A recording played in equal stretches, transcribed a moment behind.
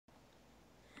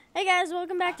Hey guys,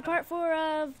 welcome back to part 4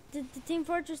 of the Team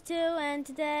Fortress 2, and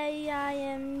today I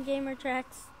am GamerTrex.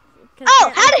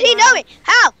 Oh, how did he know me?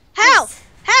 How?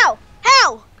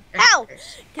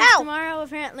 Because tomorrow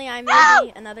apparently I may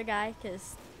be another guy,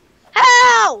 because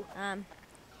How? I'm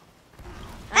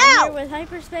How? here with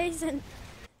Hyperspace and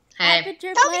Hey.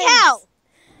 Aperture Tell me Plays. how.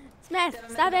 Smith,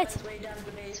 stop it.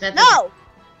 Smith, No,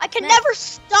 I can Smith. never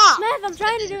stop. Smith, I'm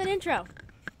trying to do an intro.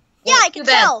 Yeah, I can too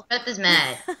bad. tell. Smith is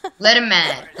mad. Let him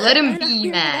mad. Let him And I'm be here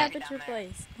with mad. Aperture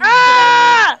Plays.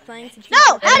 Ah! Playing some No,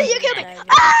 FIFA. how did you kill me? Today,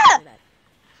 Ah!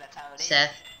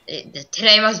 Seth,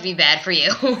 today must be bad for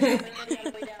you.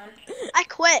 I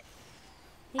quit.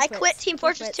 He I quits. quit Team He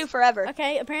Fortress quits. 2 forever.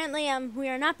 Okay, apparently we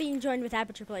are not being joined with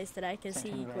Aperture Plays today, because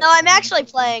he quit. No, I'm actually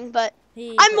playing, but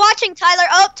He I'm quit. watching Tyler.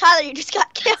 Oh, Tyler, you just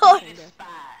got killed.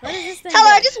 What is this thing Tyler,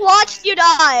 do? I just watched you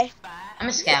die. I'm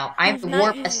a scout. I'm He's the not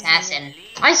warp using assassin.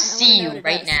 I see know you what it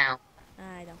right does. now.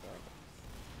 I don't feel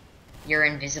like You're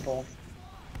invisible.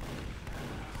 it.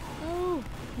 Oh,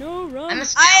 no, run. I'm a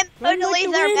scout. I am Run like totally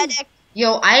the their wind. medic.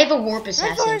 Yo, I have a warp Run,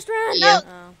 assassin. Forrest, run! Yeah.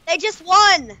 Oh, They just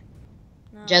won.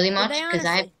 no. Jelly Did much? they 'Cause I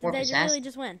have honestly? warp Did they assassin. really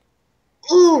just win?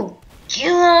 Ooh,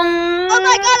 kill him! Oh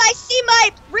my god, I see my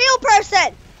real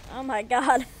person. Oh my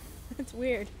god. That's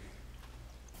weird.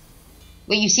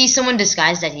 Wait, you see someone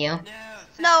disguised as you?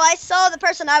 No, I saw the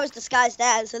person I was disguised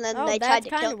as, and then Oh, they tried that's to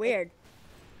kind kill of me. weird.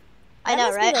 I That know,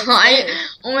 must be, right? like, scary.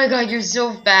 Oh my god, you're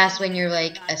so fast when you're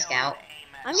like a scout.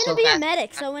 I'm so gonna be a fast.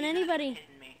 medic, so when anybody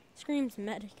screams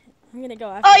medic, I'm gonna go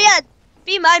after Oh them. yeah,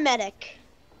 be my medic.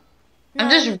 No,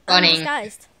 I'm just I'm running.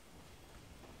 disguised.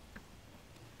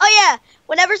 Oh yeah,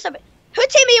 whenever somebody. Who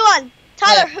team are you on?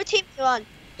 Tyler, who team are you on?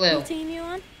 Who Blue. team you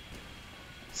on?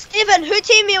 Steven, who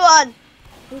team you on?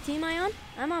 Who team I on?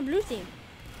 I'm on blue team.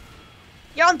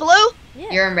 You're on blue? Yeah.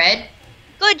 You're in red?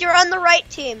 Good, you're on the right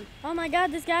team. Oh my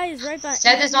god, this guy is right behind.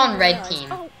 Seth is on red realize. team.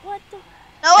 Oh, what the?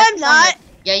 No, I'm not.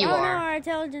 Yeah, you oh, are. No, our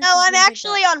intelligence. No, is I'm really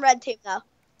actually good. on red team though.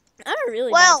 I'm a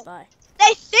really Well- bad spy.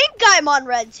 They think I'm on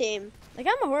red team. Like,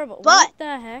 I'm a horrible. But- What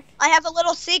the heck? I have a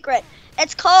little secret.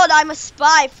 It's called I'm a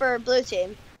spy for blue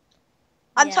team.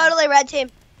 I'm Yeah. totally red team.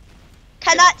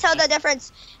 Cannot tell the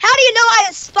difference. How do you know I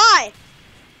is spy?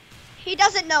 He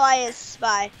doesn't know I is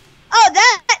spy. Oh,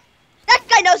 that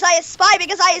guy knows I is spy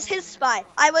because I is his spy.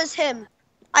 I was him.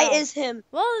 I Oh. is him.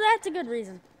 Well, that's a good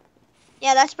reason.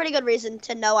 Yeah, that's a pretty good reason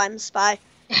to know I'm a spy.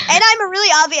 And I'm a really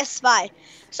obvious spy.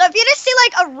 So if you just see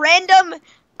like a random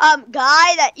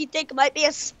guy that you think might be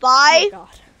a spy, Oh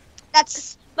god.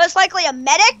 that's most likely a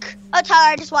medic. Oh,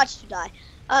 Tyler, I just watched you die.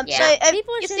 Yeah. So if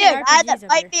People are you see shooting a guy that RPGs over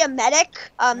might here. be a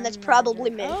medic, that's probably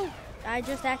me. Oh, I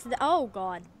just accidentally. Oh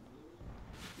god.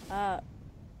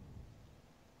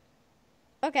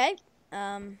 Okay.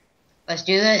 Let's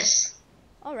do this.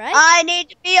 All right. I need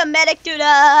to be a medic,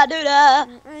 doo-da, doo-da.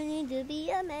 I need to be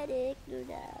a medic.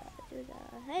 Doo-da, doo-da.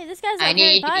 Hey, this guy's like I Harry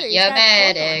need to Potter. be He's a got the cloak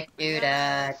on. medic.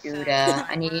 Doo-da, doo-da.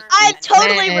 I need to I'm be a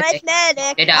totally medic. red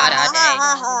medic. Da-da-da-da.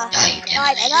 Ah, Oh, you killed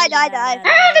Die, me. die, die, die.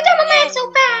 Ah, the devil man's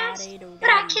so fast. But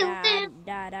I killed him.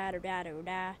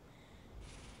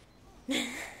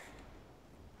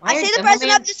 Why I are see the devil person I'm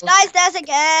mans so disguised as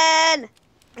again.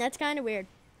 That's kind of weird.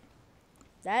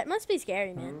 That must be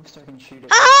scary, man.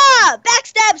 Haha!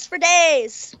 Backstabs for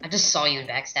days. I just saw you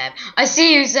backstab. I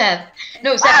see you, Seth.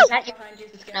 No, Seth, Wow. is that you?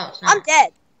 No, it's not. I'm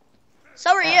dead.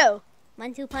 So are you.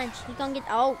 1-2 punch. He gonna get.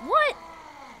 Oh, what?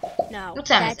 No, What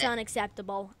time is that's it?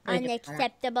 unacceptable. Wait, just a minute.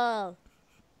 Unacceptable.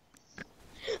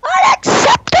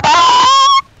 Unacceptable!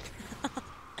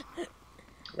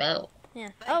 Well. Yeah.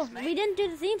 Oh, we didn't do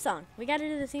the theme song. We gotta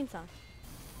do the theme song.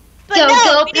 But Go, no,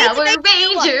 go, we need to Power make a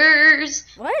new one. Rangers!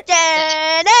 What?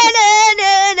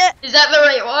 Da-na-na-na. Is that the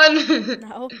right one?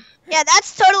 No. Yeah,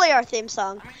 that's totally our theme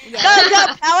song. Yeah. Go, go,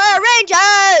 Power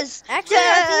Rangers! Actually,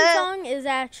 our theme Da- song is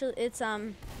it's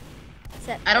set.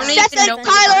 I don't Seth even know and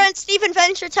what Tyler it's and Steven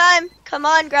Venture Time. Come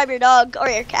on, grab your dog or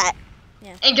your cat.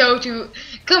 and go to,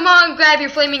 come on, grab your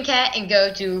flaming cat and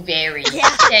go to very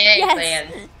Yeah. Yes.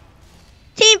 land.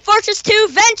 Team Fortress 2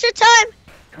 Venture Time.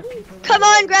 Come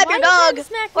on, grab Why your you trying dog. to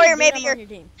smack Or me, dude? maybe I'm your on your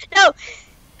team. no.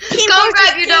 Team Go Fortress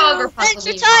grab your dog 2 or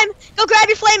possibly Venture Time. Go grab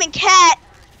your flaming cat.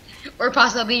 Or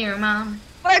possibly your mom.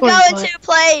 We're going to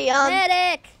play.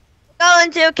 Medic.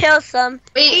 Going to kill some.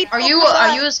 Wait, people. are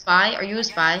you a spy? Are you a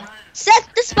spy? Seth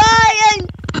the spy and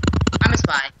I'm a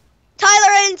spy.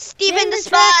 Tyler and Steven the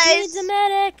Track needs spies. a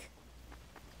medic.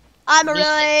 I'm a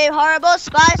really horrible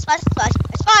spy. Spy.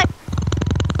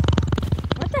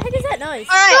 What the heck is that noise?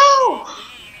 All right. No!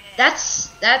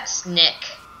 That's Nick.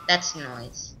 That's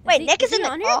noise. Wait, Nick is in he the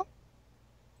on here? call.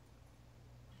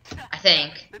 I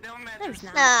think. No, he's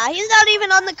not. Nah, he's not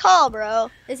even on the call, bro.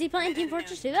 Is he playing Team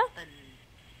Fortress 2 though?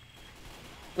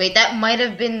 Wait, that might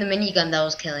have been the minigun that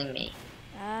was killing me.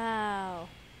 Oh.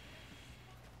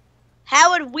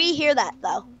 How would we hear that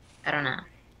though? I don't know.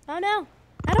 Oh no.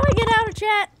 How do I get out of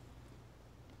chat?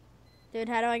 Dude,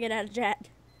 how do I get out of chat?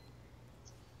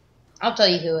 I'll tell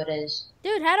you who it is.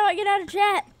 Dude, how do I get out of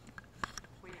chat?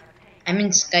 I'm in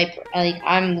Skype. Like,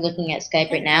 I'm looking at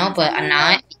Skype right now, but I'm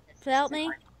not. Help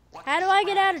me. How do I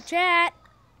get out of chat?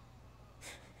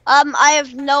 I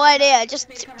have no idea. Just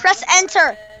press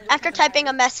enter after typing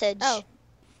a message. Oh.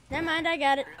 Never mind, I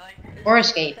got it. Or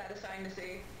escape.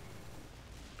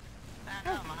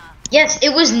 Yes,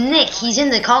 it was Nick. He's in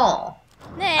the call.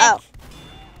 Nick. Oh.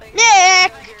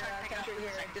 Nick!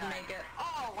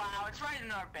 Oh wow, it's right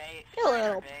in our base. You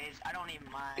little- I don't even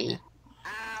mind. B.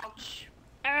 Ouch.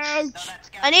 Ouch.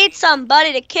 I need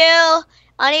somebody to kill.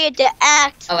 I need to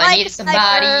act Oh, like I a need somebody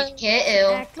sniper. to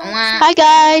kill. Act like Hi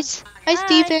guys. Hi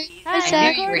Steven. Hi, Hi I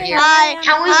Seth. knew you were recording. here. Hi.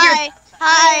 How is Hi. your?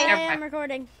 Hi. Hi, I'm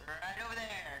recording. Right over there.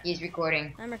 He's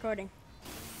recording. I'm recording.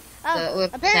 So, Oh,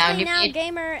 what sound apparently you now made?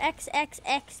 Gamer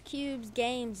XXX Cubes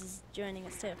Games is joining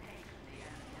us too.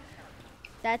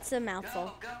 That's a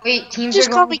mouthful. Wait, teams Just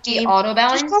are call going me to be Game. auto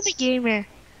Just call balance. me Gamer.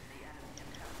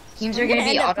 Teams I'm are gonna going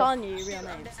to be end up auto. calling you your real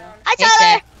name. So Hi, Hey,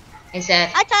 Tyler. Seth. Hey,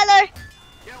 Seth. Hi, Tyler.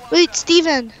 Wait,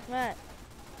 Steven. what?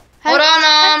 How, Hold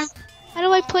on, how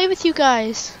do I play with you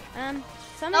guys? Someone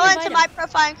Go invite into my him.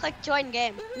 profile and click join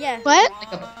game. Yeah. What?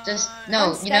 Just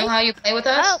no. On You know Skype? how you play with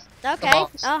us? Oh, okay.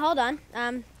 balls. Oh, hold on.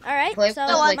 All right. Play So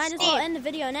with us like might as well Steve. end the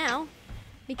video now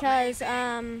because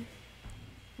the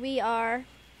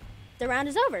round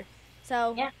is over.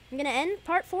 So Yeah. I'm gonna end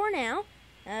part 4 now.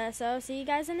 So see you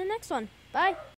guys in the next one. Bye.